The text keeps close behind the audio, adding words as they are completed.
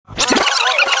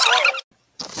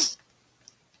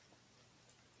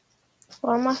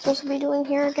What am I supposed to be doing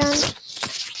here again?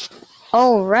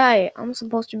 Oh, right. I'm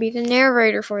supposed to be the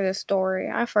narrator for this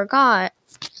story. I forgot.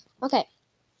 Okay.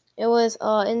 It was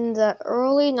in the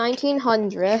early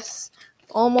 1900s,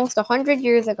 almost 100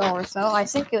 years ago or so. I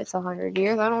think it's 100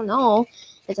 years. I don't know.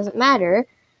 It doesn't matter.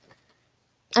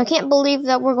 I can't believe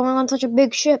that we're going on such a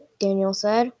big ship, Daniel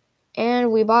said.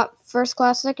 And we bought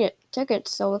first-class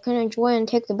tickets so we can enjoy and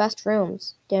take the best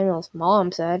rooms, Daniel's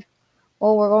mom said.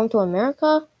 Well, we're going to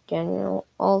America? Daniel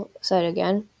said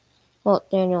again. Well,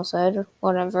 Daniel said,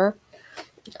 whatever.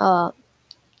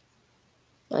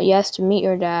 Yes, to meet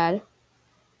your dad.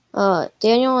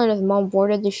 Daniel and his mom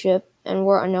boarded the ship and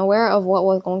were unaware of what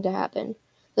was going to happen.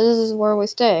 This is where we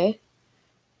stay.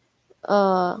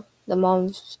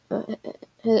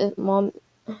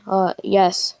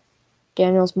 Yes,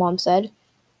 Daniel's mom said.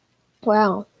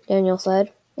 Wow, Daniel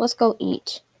said. Let's go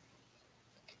eat.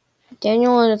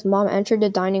 Daniel and his mom entered the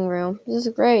dining room. This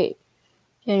is great,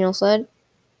 Daniel said.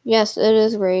 Yes, it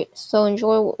is great, so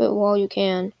enjoy it while you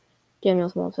can,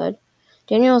 Daniel's mom said.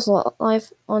 Daniel's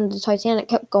life on the Titanic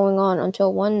kept going on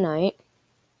until one night.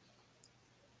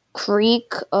 Big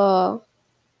creek.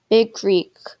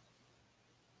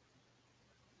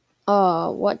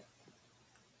 What?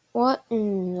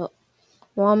 No.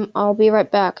 Mom, I'll be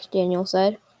right back, Daniel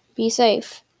said. Be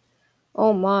safe.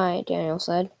 Oh my, Daniel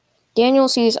said. Daniel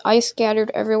sees ice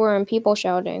scattered everywhere and people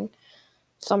shouting.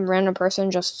 Some random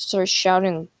person just starts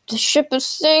shouting, "The ship is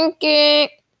sinking!"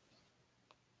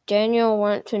 Daniel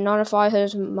went to notify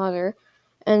his mother,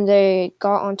 and they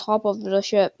got on top of the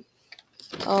ship.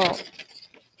 Oh.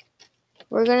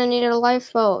 We're gonna need a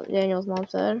lifeboat, Daniel's mom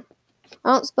said.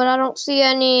 But I don't see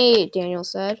any, Daniel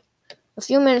said. A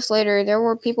few minutes later, there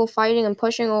were people fighting and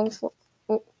pushing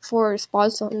for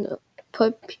spots on the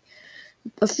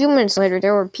A few minutes later,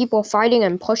 there were people fighting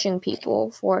and pushing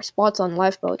people for spots on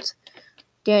lifeboats.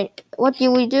 What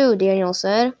do we do? Daniel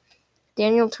said.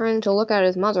 Daniel turned to look at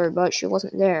his mother, but she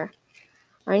wasn't there.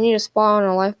 I need a spot on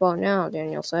a lifeboat now,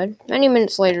 Daniel said. Many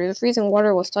minutes later, the freezing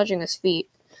water was touching his feet.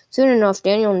 Soon enough,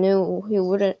 Daniel knew he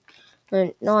wouldn't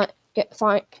not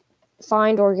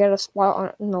find or get a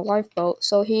spot on the lifeboat,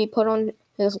 so he put on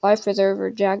his life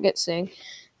preserver jacket thing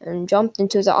and jumped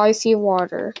into the icy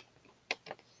water.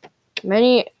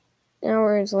 Many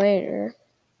hours later.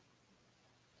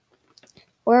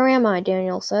 Where am I?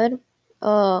 Daniel said.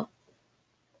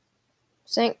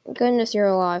 Thank goodness you're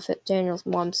alive, Daniel's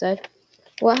mom said.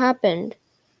 What happened?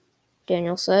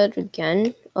 Daniel said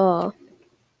again.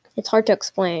 It's hard to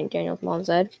explain, Daniel's mom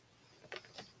said.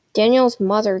 Daniel's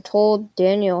mother told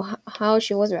Daniel how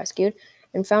she was rescued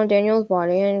and found Daniel's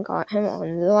body and got him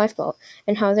on the lifeboat,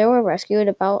 and how they were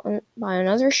rescued by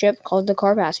another ship called the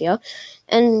Carpathia,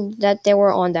 and that they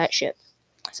were on that ship.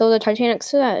 So the Titanic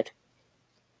sank,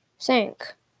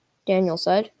 Daniel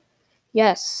said.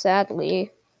 Yes,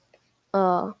 sadly,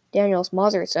 Daniel's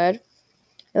mother said.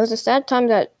 It was a sad time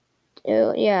so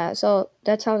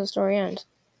that's how the story ends.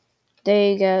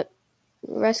 They get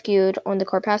rescued on the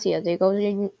Carpathia. They go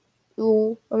to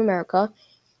America,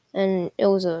 and it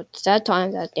was a sad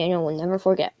time that Daniel will never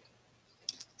forget.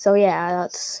 So yeah,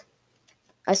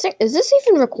 I think, is this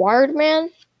even required, man?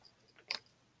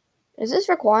 Is this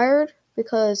required?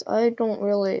 Because I'm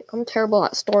terrible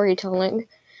at storytelling,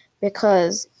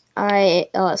 because I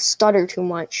stutter too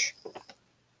much.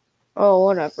 Oh,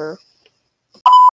 whatever.